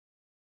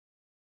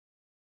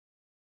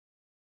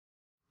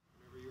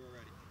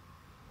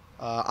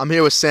I'm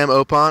here with Sam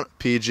Opont,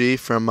 PG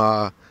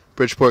from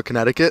Bridgeport,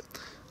 Connecticut.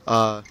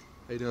 How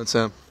you doing,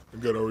 Sam? I'm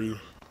good. How are you?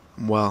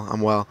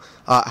 I'm well.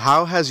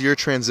 How has your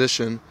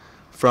transition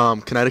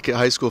from Connecticut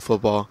high school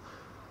football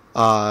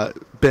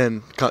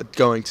been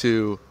going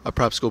to a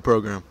prep school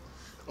program?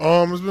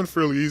 It's been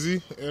fairly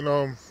easy,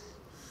 and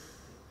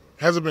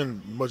hasn't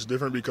been much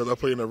different because I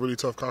played in a really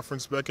tough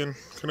conference back in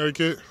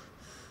Connecticut.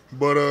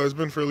 But it's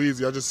been fairly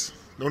easy. The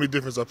only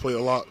difference, I play a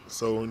lot,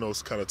 so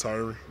it's kind of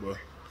tiring, but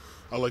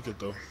I like it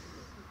though.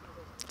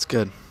 It's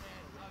good.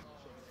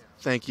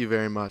 Thank you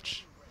very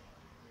much.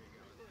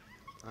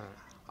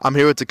 I'm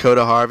here with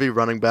Dakota Havery,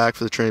 running back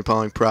for the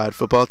Trinity-Pawling Pride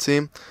football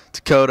team.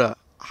 Dakota,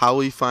 how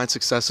will you find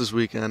success this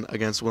weekend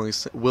against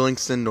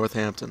Williston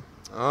Northampton?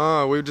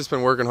 We've just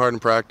been working hard in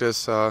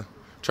practice, trying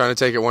to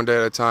take it one day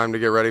at a time to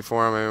get ready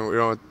for them. I mean, we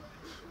don't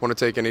want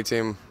to take any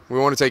team. We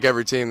want to take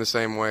every team the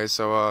same way.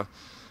 So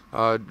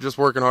just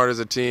working hard as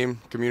a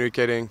team,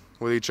 communicating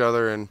with each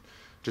other, and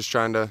just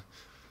trying to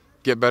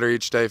get better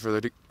each day for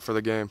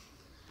the game.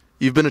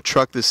 You've been a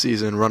truck this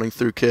season, running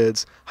through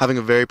kids, having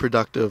a very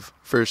productive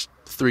first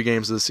 3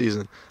 games of the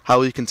season. How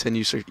will you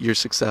continue your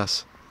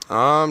success?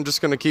 I'm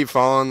just going to keep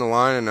following the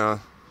line,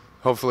 and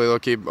hopefully they'll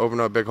keep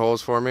opening up big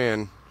holes for me,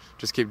 and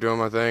just keep doing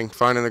my thing,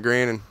 finding the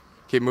green, and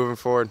keep moving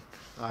forward.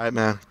 All right,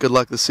 man. Good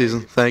luck this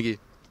season. Thank you.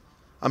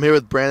 I'm here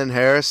with Brandon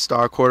Harris,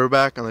 star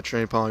quarterback on the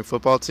Trinity-Pawling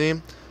football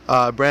team.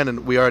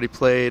 Brandon, we already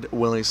played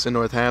Williston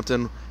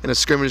Northampton in a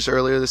scrimmage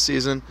earlier this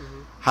season.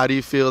 How do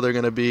you feel they're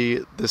going to be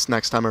this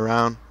next time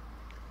around?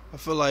 I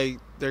feel like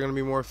they're going to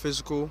be more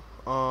physical,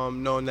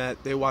 knowing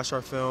that they watched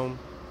our film,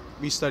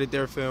 we studied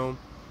their film,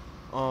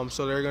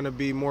 so they're going to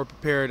be more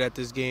prepared at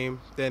this game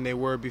than they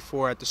were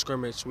before at the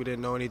scrimmage. We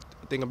didn't know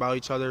anything about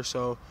each other,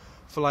 so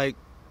I feel like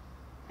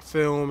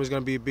film is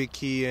going to be a big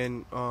key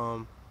in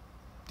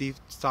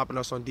stopping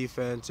us on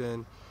defense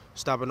and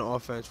stopping the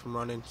offense from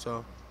running,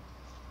 so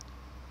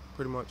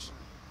pretty much.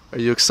 Are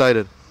you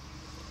excited?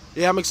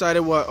 Yeah, I'm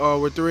excited. We're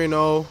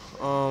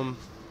 3-0.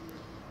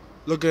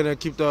 Looking to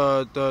keep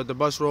the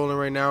bus rolling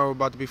right now. We're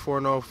about to be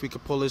 4-0. If we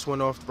could pull this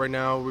one off right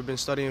now. We've been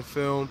studying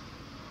film,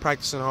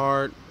 practicing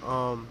hard.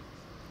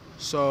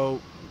 So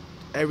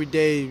every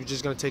day we're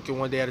just going to take it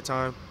one day at a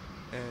time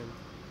and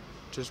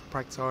just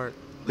practice hard.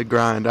 The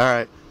grind. All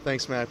right.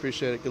 Thanks, man. I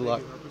appreciate it. Good luck.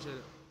 I appreciate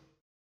it.